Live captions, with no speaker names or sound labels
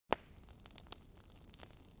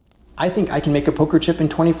I think I can make a poker chip in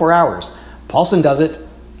 24 hours. Paulson does it.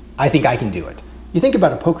 I think I can do it. You think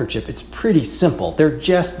about a poker chip, it's pretty simple. They're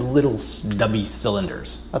just little stubby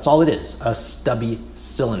cylinders. That's all it is, a stubby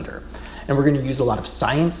cylinder. And we're going to use a lot of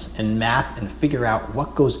science and math and figure out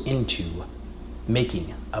what goes into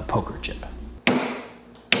making a poker chip.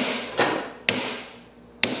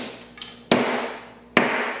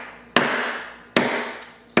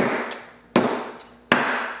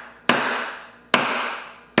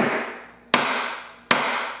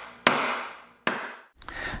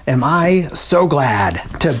 Am I so glad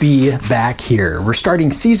to be back here. We're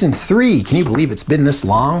starting season 3. Can you believe it's been this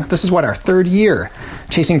long? This is what, our 3rd year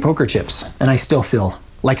chasing poker chips, and I still feel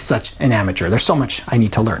like such an amateur. There's so much I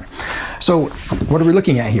need to learn. So what are we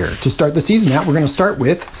looking at here? To start the season out, we're going to start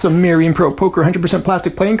with some Marion Pro Poker 100%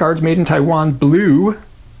 plastic playing cards made in Taiwan, blue.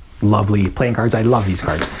 Lovely playing cards. I love these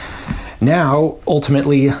cards. Now,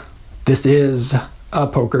 ultimately, this is a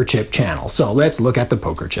poker chip channel. So let's look at the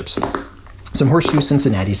poker chips. Some Horseshoe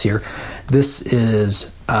Cincinnati's here. This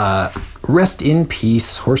is Rest in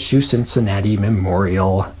Peace Horseshoe Cincinnati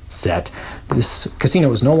Memorial Set. This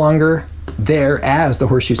casino is no longer there as the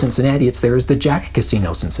Horseshoe Cincinnati. It's there as the Jack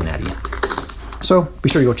Casino Cincinnati. So be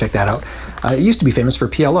sure to go check that out. It used to be famous for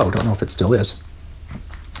PLO. Don't know if it still is.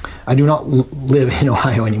 I do not live in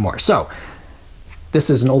Ohio anymore. So this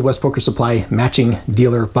is an Old West Poker Supply matching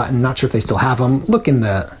dealer button. Not sure if they still have them. Look in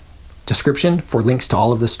the description for links to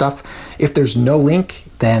all of this stuff. If there's no link,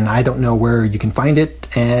 then I don't know where you can find it,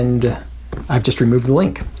 and I've just removed the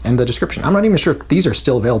link and the description. I'm not even sure if these are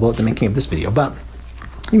still available at the making of this video, but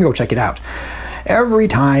you can go check it out. Every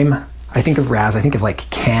time I think of Razz, I think of like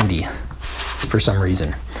candy for some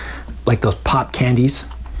reason, like those pop candies.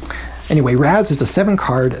 Anyway, Razz is a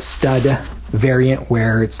 7-card stud variant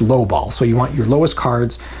where it's low ball, so you want your lowest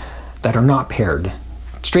cards that are not paired.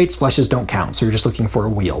 Straights, flushes don't count, so you're just looking for a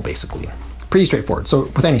wheel, basically. Pretty straightforward. So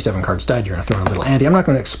with any 7-card stud, you're going to throw in a little ante. I'm not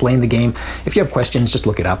going to explain the game. If you have questions, just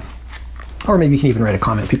look it up. Or maybe you can even write a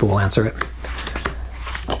comment. People will answer it.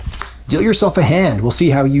 Deal yourself a hand. We'll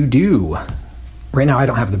see how you do. Right now, I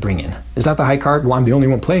don't have the bring-in. Is that the high card? Well, I'm the only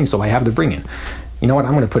one playing, so I have the bring-in. You know what?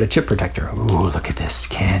 I'm going to put a chip protector. Ooh, look at this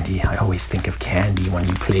candy. I always think of candy when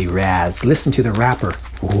you play Razz. Listen to the wrapper.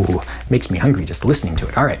 Ooh, makes me hungry just listening to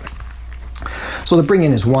it. All right. So the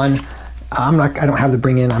bring-in is 1. I don't have the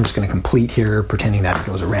bring-in. I'm just going to complete here, pretending that it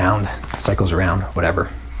goes around, cycles around, whatever.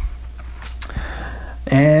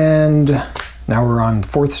 And now we're on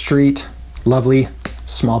 4th Street. Lovely.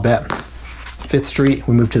 Small bet. 5th Street.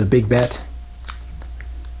 We move to the big bet.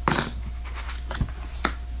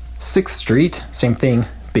 6th Street. Same thing.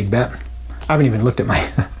 Big bet. I haven't even looked at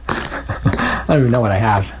my... I don't even know what I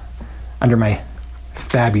have under my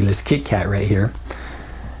fabulous Kit Kat right here.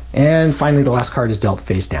 And finally, the last card is dealt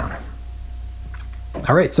face down.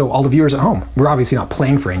 All right, so all the viewers at home, we're obviously not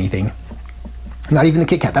playing for anything. Not even the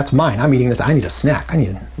Kit Kat, that's mine. I'm eating this. I need a snack. I need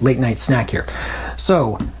a late night snack here.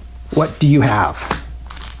 So what do you have?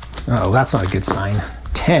 Oh, that's not a good sign.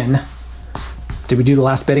 10. Did we do the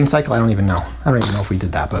last betting cycle? I don't even know. I don't even know if we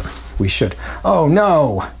did that, but we should. Oh,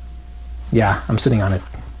 no. Yeah, I'm sitting on a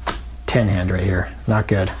 10 hand right here. Not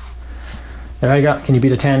good. There I go. Can you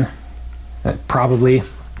beat a 10? Probably.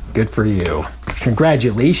 Good for you.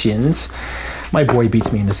 Congratulations. My boy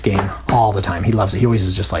beats me in this game all the time. He loves it. He always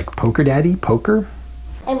is just like, poker daddy, poker?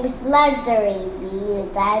 I'm Slug the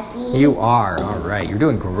daddy. You are. All right. You're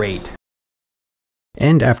doing great.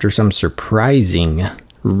 And after some surprising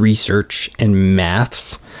research and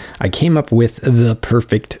maths, I came up with the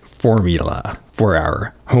perfect formula for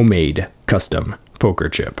our homemade custom poker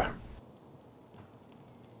chip.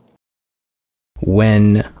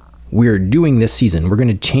 When we're doing this season, we're going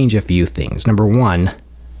to change a few things. Number 1,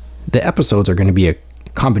 the episodes are going to be a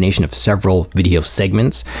combination of several video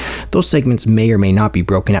segments. Those segments may or may not be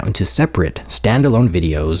broken out into separate standalone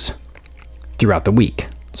videos throughout the week.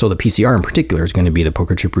 So the PCR in particular is going to be the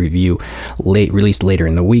poker chip review released later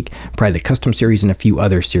in the week, probably the custom series and a few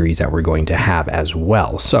other series that we're going to have as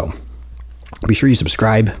well. So be sure you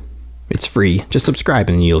subscribe. It's free. Just subscribe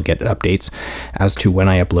and you'll get updates as to when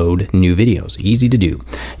I upload new videos. Easy to do.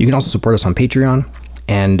 You can also support us on Patreon,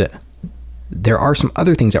 and there are some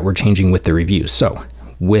other things that we're changing with the reviews. So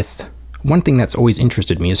with one thing that's always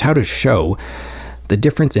interested me is how to show the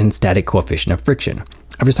difference in static coefficient of friction.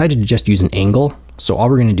 I've decided to just use an angle. So all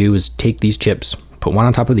we're going to do is take these chips, put one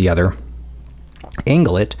on top of the other,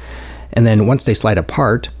 angle it, and then once they slide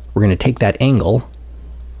apart, we're going to take that angle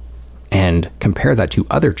and compare that to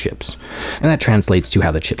other chips. And that translates to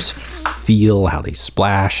how the chips feel, how they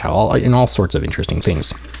splash, and all sorts of interesting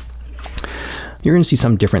things. You're going to see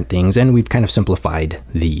some different things, and we've kind of simplified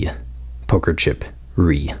the poker chip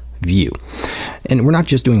review. view. And we're not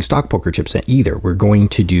just doing stock poker chips either. We're going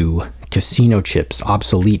to do casino chips,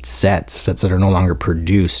 obsolete sets that are no longer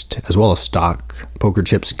produced, as well as stock poker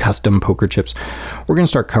chips, custom poker chips. We're going to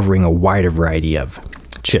start covering a wider variety of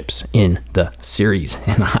chips in the series,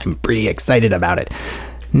 and I'm pretty excited about it.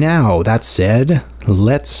 Now, that said,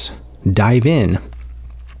 let's dive in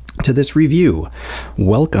to this review.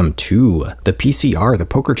 Welcome to the PCR, the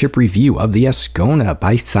poker chip review of the Ascona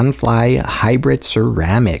by Sunfly Hybrid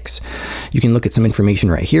Ceramics. You can look at some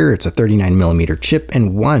information right here. It's a 39mm chip,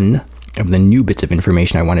 and one of the new bits of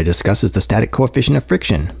information I want to discuss is the static coefficient of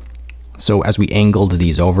friction. So as we angled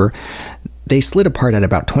these over, they slid apart at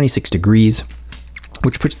about 26 degrees,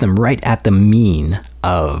 which puts them right at the mean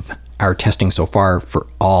of our testing so far for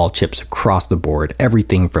all chips across the board,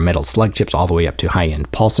 everything from metal slug chips all the way up to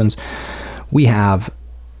high-end Paulsons. We have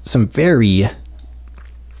some very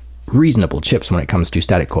reasonable chips when it comes to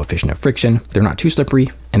static coefficient of friction. They're not too slippery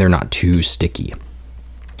and they're not too sticky.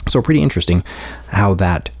 So pretty interesting how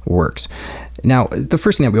that works. Now, the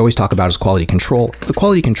first thing that we always talk about is quality control. The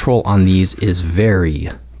quality control on these is very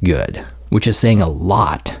good, which is saying a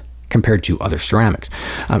lot compared to other ceramics.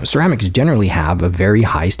 Ceramics generally have a very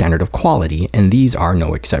high standard of quality, and these are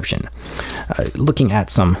no exception. Looking at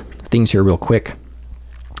some things here real quick,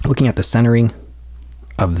 looking at the centering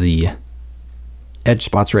of the edge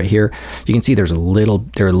spots right here, you can see they're a little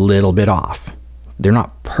bit off. They're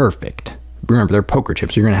not perfect. Remember, they're poker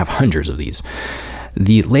chips, so you're gonna have hundreds of these.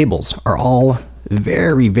 The labels are all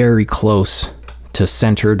very, very close to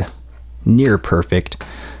centered, near perfect,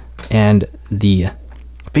 and the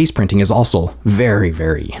face printing is also very,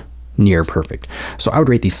 very near perfect. So I would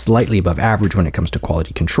rate these slightly above average when it comes to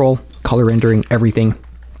quality control. Color rendering, everything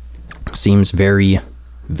seems very,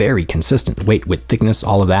 very consistent. Weight, width, thickness,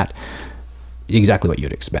 all of that, exactly what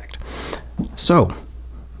you'd expect. So,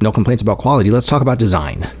 no complaints about quality. Let's talk about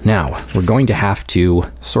design. Now, we're going to have to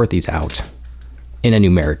sort these out in a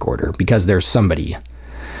numeric order because there's somebody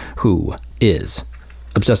who is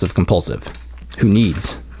obsessive compulsive who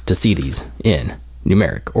needs to see these in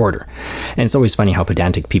numeric order. And it's always funny how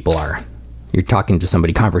pedantic people are. You're talking to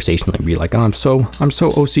somebody conversationally, be like, oh, I'm so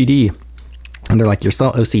OCD. And they're like, you're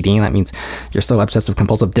so OCD, and that means you're so obsessive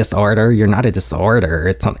compulsive disorder. You're not a disorder.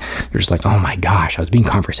 It's not. You're just like, oh my gosh, I was being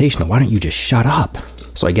conversational. Why don't you just shut up?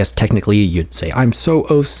 So I guess technically you'd say, I'm so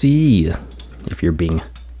OC, if you're being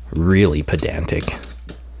really pedantic.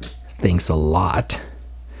 Thanks a lot.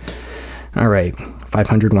 All right,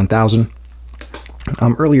 500, 1000.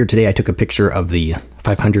 Earlier today, I took a picture of the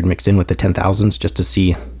 500 mixed in with the 10,000s just to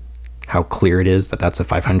see how clear it is that that's a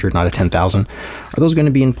 500, not a 10,000. Are those going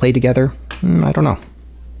to be in play together? I don't know.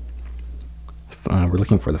 We're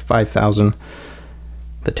looking for the 5,000.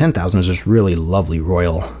 The 10,000 is just really lovely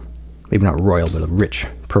royal, maybe not royal, but a rich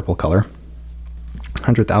purple color.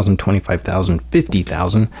 100,000, 25,000,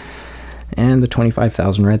 50,000, and the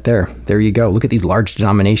 25,000 right there. There you go. Look at these large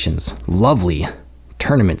denominations. Lovely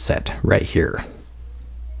tournament set right here.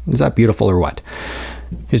 Is that beautiful or what?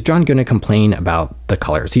 Is John going to complain about the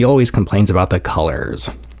colors? He always complains about the colors.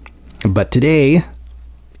 But today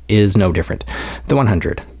is no different. The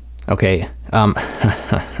 100. Okay.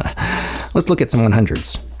 Let's look at some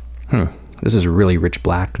 100s. This is a really rich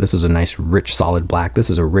black. This is a nice rich solid black. This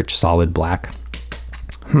is a rich solid black.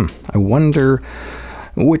 I wonder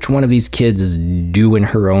which one of these kids is doing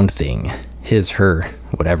her own thing. His, her,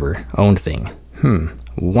 whatever, own thing.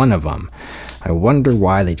 One of them. I wonder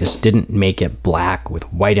why they just didn't make it black with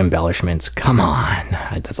white embellishments. Come on.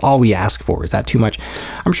 That's all we ask for. Is that too much?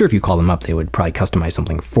 I'm sure if you call them up, they would probably customize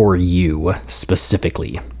something for you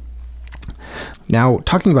specifically. Now,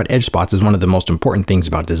 talking about edge spots is one of the most important things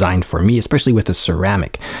about design for me, especially with a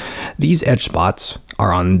ceramic. These edge spots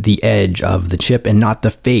are on the edge of the chip and not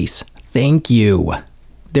the face. Thank you.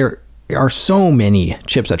 There are so many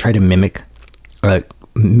chips that try to mimic a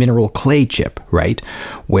mineral clay chip, right?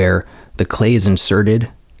 Where the clay is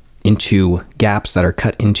inserted into gaps that are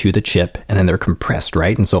cut into the chip and then they're compressed,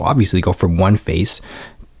 right? And so obviously they go from one face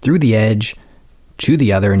through the edge to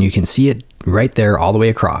the other, and you can see it right there all the way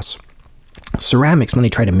across. Ceramics, when they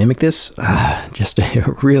try to mimic this,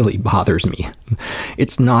 it really bothers me.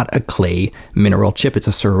 It's not a clay mineral chip, it's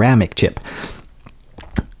a ceramic chip.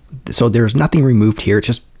 So there's nothing removed here. It's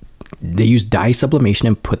just they use dye sublimation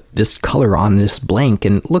and put this color on this blank,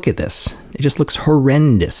 and look at this. It just looks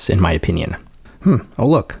horrendous in my opinion. Oh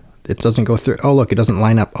look, it doesn't go through. Oh look, it doesn't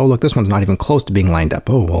line up. Oh look, this one's not even close to being lined up.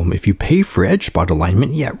 Oh well, if you pay for edge spot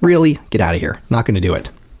alignment, yeah, really? Get out of here. Not going to do it.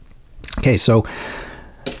 Okay, so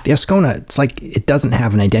the Ascona, it's like it doesn't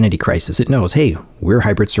have an identity crisis. It knows, hey, we're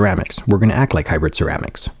hybrid ceramics. We're going to act like hybrid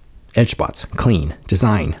ceramics. Edge spots, clean.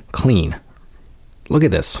 Design, clean. Look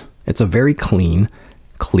at this. It's a very clean,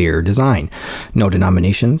 clear design. No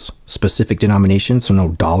denominations, specific denominations, so no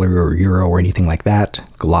dollar or euro or anything like that.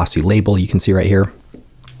 Glossy label you can see right here.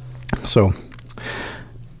 So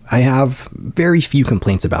I have very few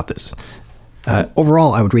complaints about this.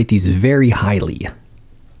 Overall, I would rate these very highly.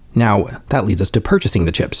 Now, that leads us to purchasing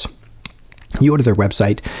the chips. You go to their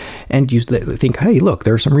website and you think, hey, look,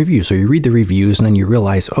 there are some reviews. So you read the reviews and then you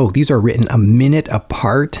realize, oh, these are written a minute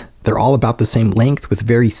apart. They're all about the same length with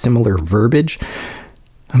very similar verbiage.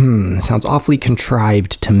 Sounds awfully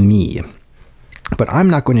contrived to me. But I'm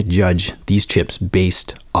not going to judge these chips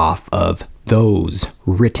based off of those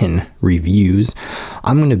written reviews.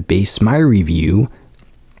 I'm going to base my review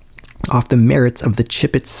off the merits of the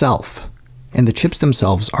chip itself. And the chips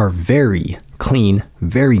themselves are very clean,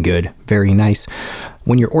 very good, very nice.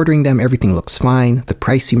 When you're ordering them, everything looks fine. The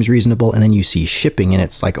price seems reasonable. And then you see shipping and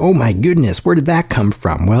it's like, oh my goodness, where did that come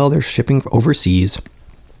from? Well, they're shipping overseas,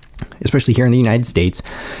 especially here in the United States.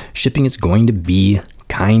 Shipping is going to be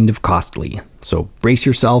kind of costly. So brace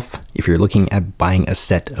yourself if you're looking at buying a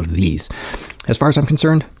set of these. As far as I'm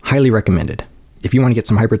concerned, highly recommended. If you want to get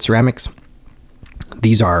some hybrid ceramics,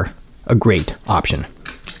 these are a great option.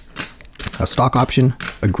 A stock option,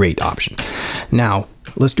 a great option. Now,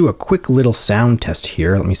 let's do a quick little sound test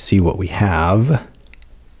here. Let me see what we have.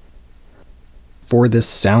 For this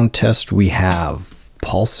sound test, we have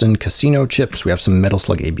Paulson Casino chips. We have some Metal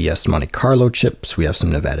Slug ABS Monte Carlo chips. We have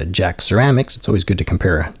some Nevada Jack ceramics. It's always good to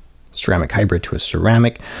compare a ceramic hybrid to a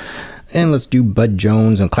ceramic. And let's do Bud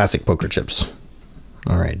Jones and classic poker chips.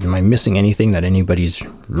 All right, am I missing anything that anybody's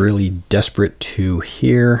really desperate to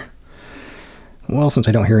hear? Well, since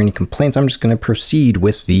I don't hear any complaints, I'm just going to proceed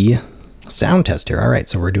with the sound test here. All right,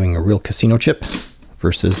 so we're doing a real casino chip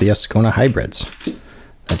versus the Ascona hybrids.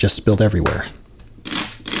 That just spilled everywhere.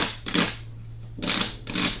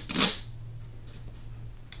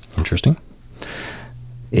 Interesting.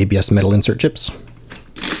 ABS metal insert chips.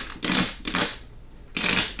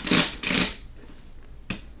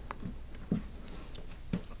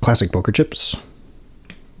 Classic poker chips.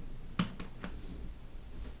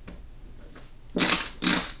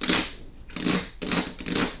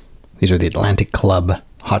 These are the Atlantic Club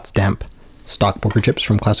Hot Stamp stock poker chips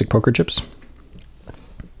from Classic Poker Chips.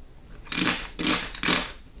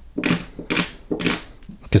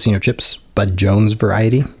 Casino chips, Bud Jones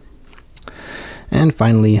variety. And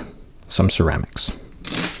finally, some ceramics.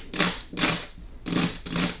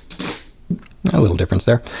 A little difference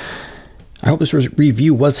there. I hope this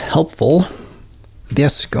review was helpful. The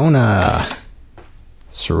Ascona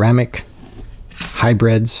ceramic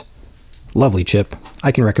hybrids, lovely chip.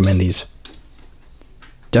 I can recommend these.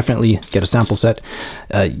 Definitely get a sample set.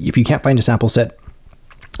 If you can't find a sample set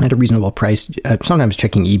at a reasonable price, sometimes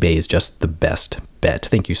checking eBay is just the best bet.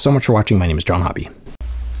 Thank you so much for watching. My name is John Hobby.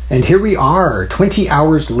 And here we are, 20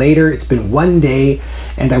 hours later. It's been one day,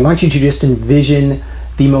 and I want you to just envision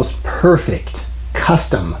the most perfect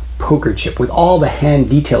custom poker chip with all the hand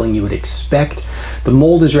detailing you would expect. The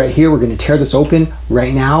mold is right here. We're going to tear this open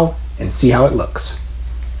right now and see how it looks.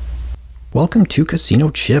 Welcome to Casino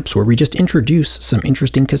Chips, where we just introduce some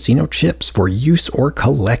interesting casino chips for use or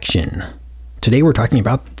collection. Today we're talking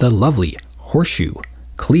about the lovely Horseshoe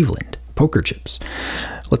Cleveland poker chips.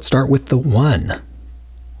 Let's start with the one.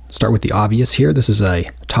 Start with the obvious here. This is a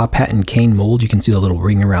top hat and cane mold. You can see the little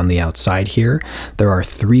ring around the outside here. There are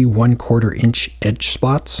 3 1/4 inch edge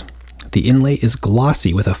spots. The inlay is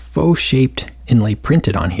glossy with a faux shaped inlay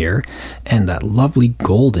printed on here, and that lovely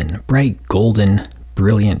golden, bright golden,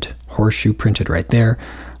 brilliant horseshoe printed right there.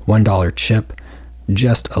 $1 chip.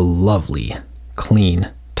 Just a lovely,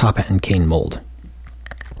 clean top hat and cane mold.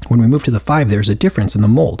 When we move to the 5, there's a difference in the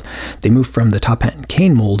mold. They move from the top hat and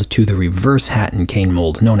cane mold to the reverse hat and cane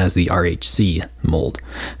mold, known as the RHC mold.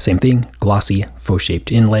 Same thing, glossy,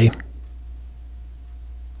 faux-shaped inlay.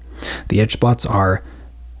 The edge spots are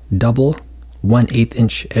double 1/8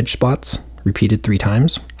 inch edge spots, repeated 3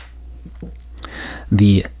 times.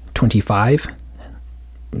 The 25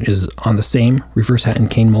 is on the same reverse hat and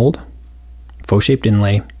cane mold, faux-shaped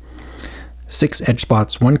inlay, 6 edge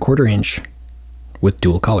spots, 1/4 inch, with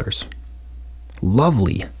dual colors.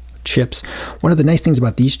 Lovely chips. One of the nice things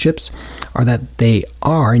about these chips are that they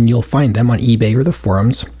are, and you'll find them on eBay or the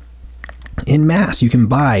forums, in mass. You can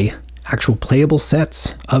buy actual playable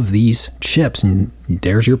sets of these chips, and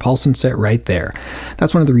there's your Paulson set right there.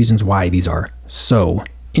 That's one of the reasons why these are so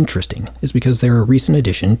interesting, is because they're a recent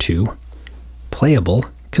addition to playable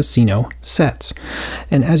casino sets.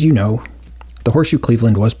 And as you know, the Horseshoe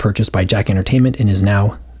Cleveland was purchased by Jack Entertainment and is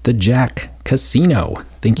now the Jack Casino.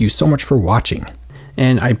 Thank you so much for watching.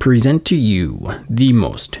 And I present to you the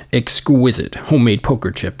most exquisite homemade poker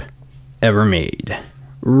chip ever made.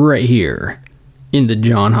 Right here in the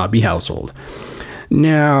John Hobby household.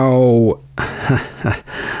 Now,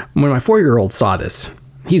 when my 4-year-old saw this,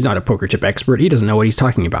 he's not a poker chip expert. He doesn't know what he's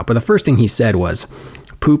talking about. But the first thing he said was,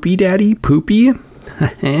 "Poopy, Daddy, poopy?"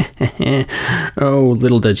 Oh,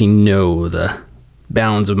 little does he know the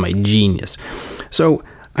bounds of my genius. So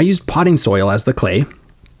I used potting soil as the clay,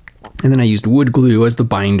 and then I used wood glue as the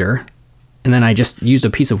binder, and then I just used a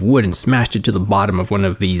piece of wood and smashed it to the bottom of one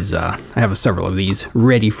of these. I have several of these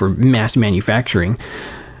ready for mass manufacturing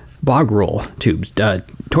bog roll tubes,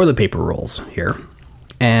 toilet paper rolls here.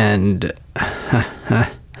 And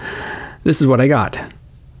this is what I got.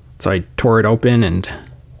 So I tore it open and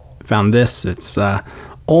found this. It's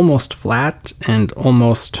almost flat and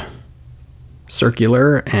almost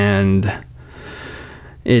circular, and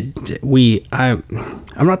I'm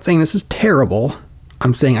not saying this is terrible.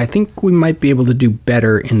 I'm saying I think we might be able to do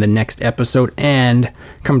better in the next episode. And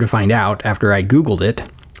come to find out, after I Googled it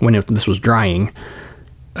when this was drying,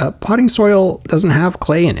 potting soil doesn't have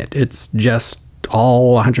clay in it. It's just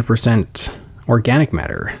all 100% organic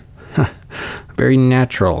matter. Very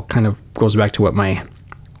natural. Kind of goes back to what my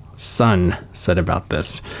son said about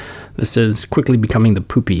this. This is quickly becoming the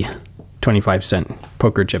poopy 25-cent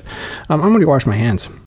poker chip. I'm going to wash my hands.